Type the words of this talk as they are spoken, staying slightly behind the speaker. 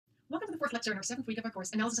fourth lecture in our 7th week of our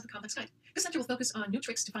course, Analysis of a Complex Kind. This lecture will focus on new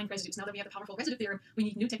tricks to find residues. Now that we have the powerful residue theorem, we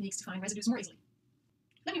need new techniques to find residues more easily.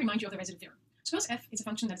 Let me remind you of the residue theorem. Suppose f is a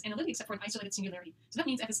function that is analytic except for an isolated singularity. So that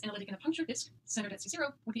means f is analytic in a punctured disk centered at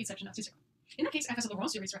C0 with the exception of C0. In that case, f has a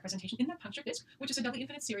Laurent series representation in that punctured disk, which is a doubly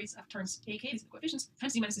infinite series of terms a, k, these are the coefficients,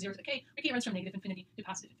 times z minus 0 to the k, where k runs from negative infinity to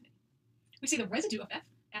positive infinity. We say the residue of f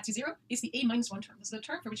at C0 is the a minus 1 term. This is the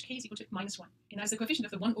term for which k is equal to minus 1, and that is the coefficient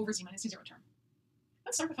of the 1 over z minus C0 term.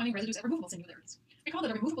 Let's start by finding residues at removable singularities. Recall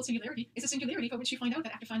that a removable singularity is a singularity for which you find out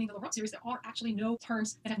that after finding the Laurent series, there are actually no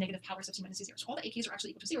terms that have negative powers of z minus C0. So all the ak's are actually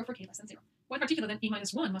equal to 0 for k less than 0. Well, in particular, then a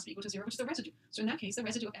minus 1 must be equal to 0, which is the residue. So in that case, the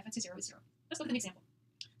residue of f at C0 is 0. Let's look at an example.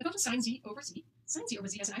 The function sine z over z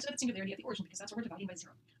has an isolated singularity at the origin because that's what we're dividing by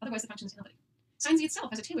 0. Otherwise, the function is analytic. Sine z itself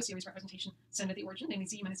has a Taylor series representation centered at the origin, namely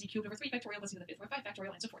z minus z cubed over 3 factorial plus z to the 5th over 5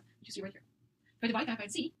 factorial, and so forth, which you see right here. If I divide that by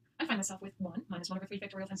z, I find myself with 1 minus 1 over 3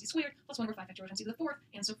 factorial times z squared plus 1 over 5 factorial times z to the 4th,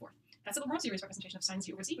 and so forth. That's the Laurent series representation of sine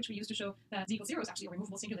z over z, which we use to show that z equals 0 is actually a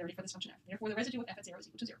removable singularity for this function f. Therefore, the residue of f at 0 is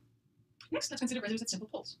equal to 0. Next, let's consider residues at simple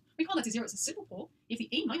poles. Recall that Z0 is a simple pole if the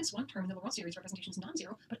a minus 1 term in the Laurent series representation is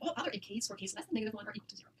non-zero, but all other ak's for k's less than negative 1 are equal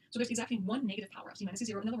to 0. So there's exactly one negative power of z minus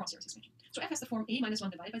z0 in the Laurent series expansion. So f has the form a minus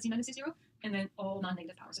 1 divided by z minus z0, and then all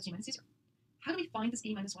non-negative powers of z minus z0. How do we find this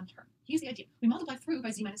a minus 1 term? Here's the idea. We multiply through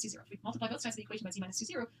by z minus z0. If we multiply both sides of the equation by z minus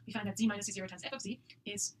z0, we find that z minus z0 times f of z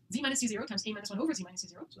is z minus z0 times a minus 1 over z minus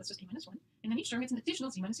z0, so that's just a minus 1. And then each term gets an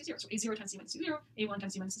additional z minus z0. So a0 times z minus z0, a1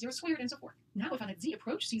 times z minus z0 squared, and so forth. Now if I let z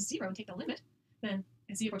approach c0 and take the limit, then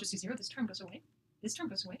as z approaches c0, this term goes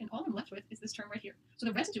away, and all I'm left with is this term right here. So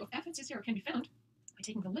the residue of f at c0 can be found by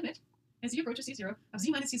taking the limit as z approaches c0 of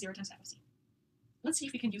z minus z0 times f of z. Let's see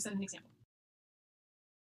if we can use that in an example.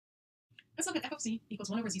 Let's look at f of z equals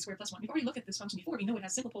 1 over z squared plus 1. We've already looked at this function before. We know it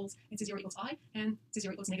has simple poles at c0 equals I and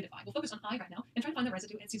c0 equals negative I. We'll focus on I right now and try to find the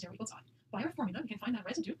residue at c0 equals I. By our formula, we can find that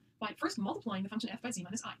residue by first multiplying the function f by z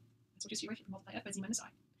minus I. That's what you see right here. We multiply f by z minus I.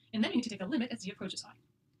 And then we need to take the limit as z approaches I.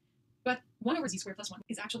 But 1 over z squared plus 1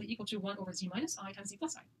 is actually equal to 1 over z minus I times z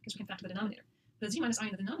plus I, because we can factor the denominator. The z minus I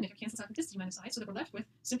in the denominator cancels out with this z minus I, so that we're left with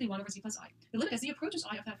simply 1 over z plus I. The limit as z approaches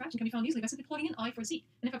I of that fraction can be found easily by simply plugging in I for z.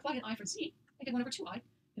 And if I plug in I for z, I get 1 over 2i,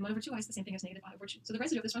 and 1 over 2i is the same thing as negative I over 2. So the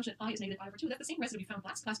residue of this function I is negative I over 2. That's the same residue we found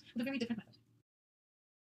last class with a very different method.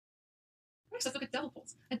 Next, let's look at double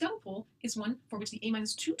poles. A double pole is one for which the a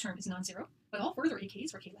minus 2 term is non-zero, but all further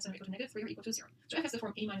ak's for k less than or equal to negative 3 are equal to 0. So f has the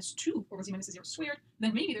form a minus 2 over z minus 0 squared,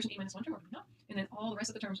 then maybe there's an a minus 1 term, or maybe not, and then all the rest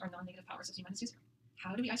of the terms are non-negative powers of z minus 0.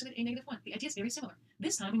 How do we isolate a negative 1? The idea is very similar.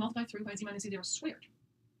 This time we multiply through by z minus 0 squared,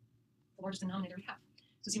 the largest denominator we have.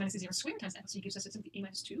 So z minus 0 squared times f of z gives us simply a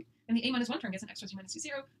minus 2, and the a minus 1 term gets an extra z minus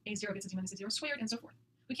 0, a0 gets a z minus 0 squared, and so forth.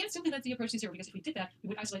 We can't simply let z approach z0 because if we did that, we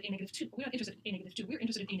would isolate a negative 2. But we're not interested in a negative 2, we're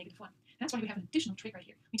interested in a negative 1. That's why we have an additional trick right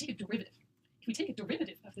here. We take a derivative. If we take a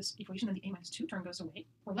derivative of this equation, then the a minus 2 term goes away.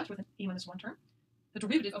 We're left with an a minus 1 term. The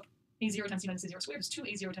derivative of a0 times z minus 0 squared is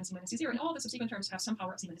 2a0 times z minus 0, and all the subsequent terms have some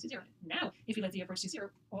power of z minus 0. Now, if we let z approach z0,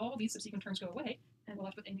 all these subsequent terms go away, and we're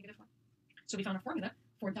left with a negative 1. So we found a formula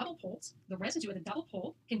for double poles. The residue of the double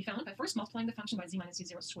pole can be found by first multiplying the function by z minus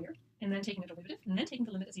 0 squared, and then taking the derivative, and then taking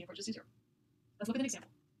the limit as z approaches 0. Let's look at an example.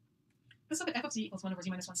 Let's look at f of z equals 1 over z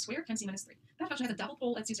minus 1 squared times z minus 3. That function has a double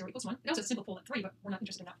pole at z0 equals 1. It also has a simple pole at 3, but we're not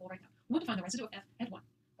interested in that pole right now. We want to find the residue of f at 1.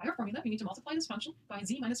 By our formula, we need to multiply this function by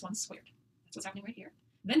z minus 1 squared. That's what's happening right here.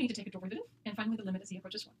 Then we need to take a derivative, and finally the limit as z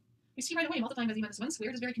approaches 1. We see right away multiplying by z minus 1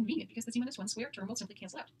 squared is very convenient because the z minus 1 squared term will simply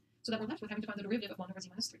cancel out, so that we're left with having to find the derivative of 1 over z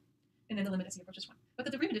minus 3, and then the limit as z approaches 1. But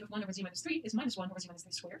the derivative of 1 over z minus 3 is minus 1 over z minus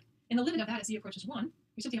 3 squared, and the limit of that as z approaches 1,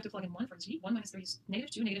 we simply have to plug in 1 for z. 1 minus 3 is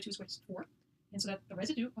negative 2 squared is 4, and so that the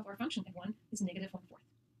residue of our function at 1 is negative 1/4.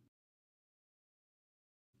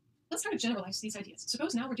 Let's try to generalize these ideas.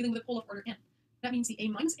 Suppose now we're dealing with a pole of order n. That means the a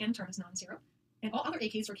minus n term is non-zero, and all other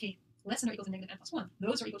ak's for k less than or equal to negative n plus 1,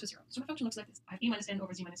 those are equal to 0. So my function looks like this. I have a minus n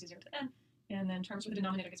over z minus 0 to n, and then terms with the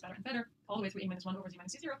denominator gets better and better, all the way through a minus 1 over z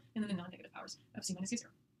minus 0, and then the non-negative powers of z minus 0.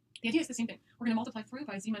 The idea is the same thing. We're going to multiply through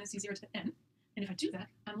by z minus 0 to the n, and if I do that,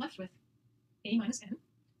 I'm left with a minus n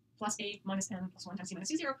plus a minus n plus 1 times z minus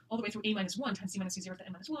 0, all the way through a minus 1 times z minus 0 to the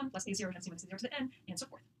n minus 1, plus a0 times z minus 0 to the n, and so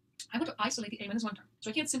forth. I want to isolate the a minus 1 term, so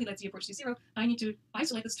I can't simply let z approach z0. I need to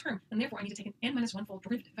isolate this term, and therefore I need to take an n minus 1 fold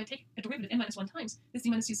derivative. If I take a derivative n minus 1 times, this z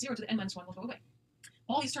minus 0 to the n minus 1 will go away.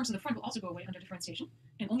 All these terms in the front will also go away under differentiation,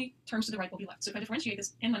 and only terms to the right will be left. So if I differentiate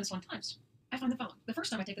this n minus 1 times, I find the following. The first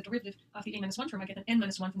time I take the derivative of the a minus 1 term, I get an n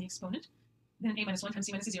minus 1 from the exponent, then a minus 1 times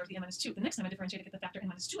z minus 0 to the n minus 2. The next time I differentiate, I get the factor n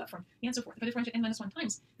minus 2 up front, and so forth. If I differentiate n minus 1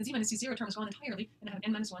 times, the z minus 0 term is gone entirely, and I have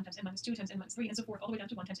n minus 1 times n minus 2 times n minus 3, and so forth, all the way down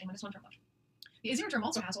to 1 times a minus 1 term left. The a0 term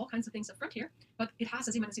also has all kinds of things up front here, but it has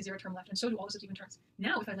a z minus c0 term left, and so do all the subsequent terms.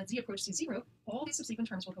 Now, if I let z approach c0, all these subsequent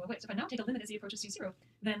terms will go away. So if I now take a limit as z approaches c0,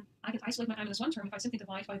 then I can isolate my I-1 term if I simply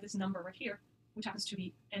divide by this number right here, which happens to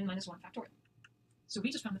be n-1 factorial. So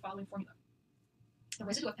we just found the following formula. The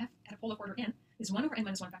residue of f at a polar order n is 1 over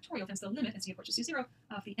n-1 factorial times the limit as z approaches c0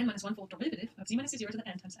 of the n-1 fold derivative of z minus c0 to the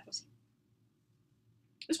n times f of c.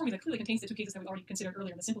 This formula clearly contains the two cases that we already considered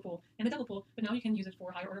earlier, the simple pole and the double pole, but now you can use it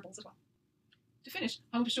for higher order poles as well. To finish,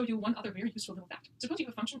 I want to show you one other very useful little fact. Suppose you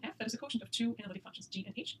have a function f that is a quotient of two analytic functions, g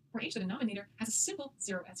and h, where h, the denominator, has a simple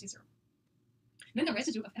 0 at c0. Then the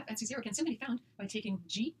residue of f at c0 can simply be found by taking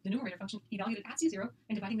g, the numerator function, evaluated at c0,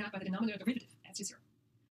 and dividing that by the denominator derivative at c0.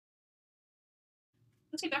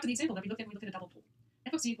 Let's get back to the example that we looked at when we looked at a double pole.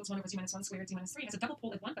 F of z equals 1 over z minus 1 squared, z minus 3 has a double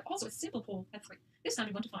pole at 1, but also a simple pole at 3. This time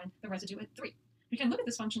we want to find the residue at 3. We can look at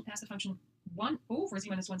this function as the function 1 over z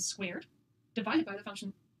minus 1 squared divided by the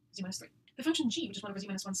function z minus 3. The function g, which is 1 over z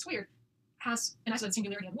minus 1 squared, has an isolated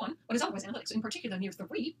singularity at 1, but is otherwise analytic. So in particular, near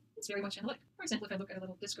 3, it's very much analytic. For example, if I look at a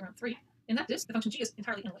little disk around 3, in that disk, the function g is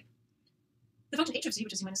entirely analytic. The function h of z,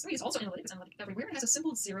 which is z minus 3, is also analytic. It's analytic everywhere. It has a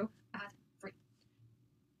simple 0 at 3.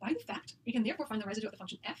 By the fact, we can therefore find the residue of the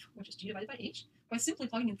function f, which is g divided by h, by simply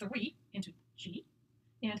plugging in 3 into g,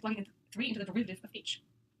 and plugging in 3 into the derivative of h.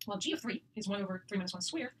 Well, g of 3 is 1 over 3 minus 1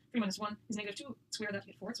 squared. 3 minus 1 is negative 2 squared, that to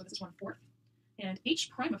get 4, so this is 1/4. And h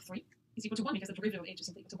prime of 3 is equal to 1 because the derivative of h is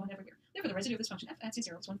simply equal to 1 everywhere. Therefore, the residue of this function f at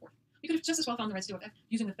c0 is 1/4. We could have just as well found the residue of f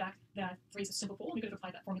using the fact that 3 is a simple pole, and we could have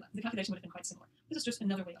applied that formula. The calculation would have been quite similar. This is just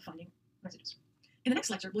another way of finding residues. In the next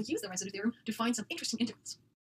lecture, we'll use the residue theorem to find some interesting integrals.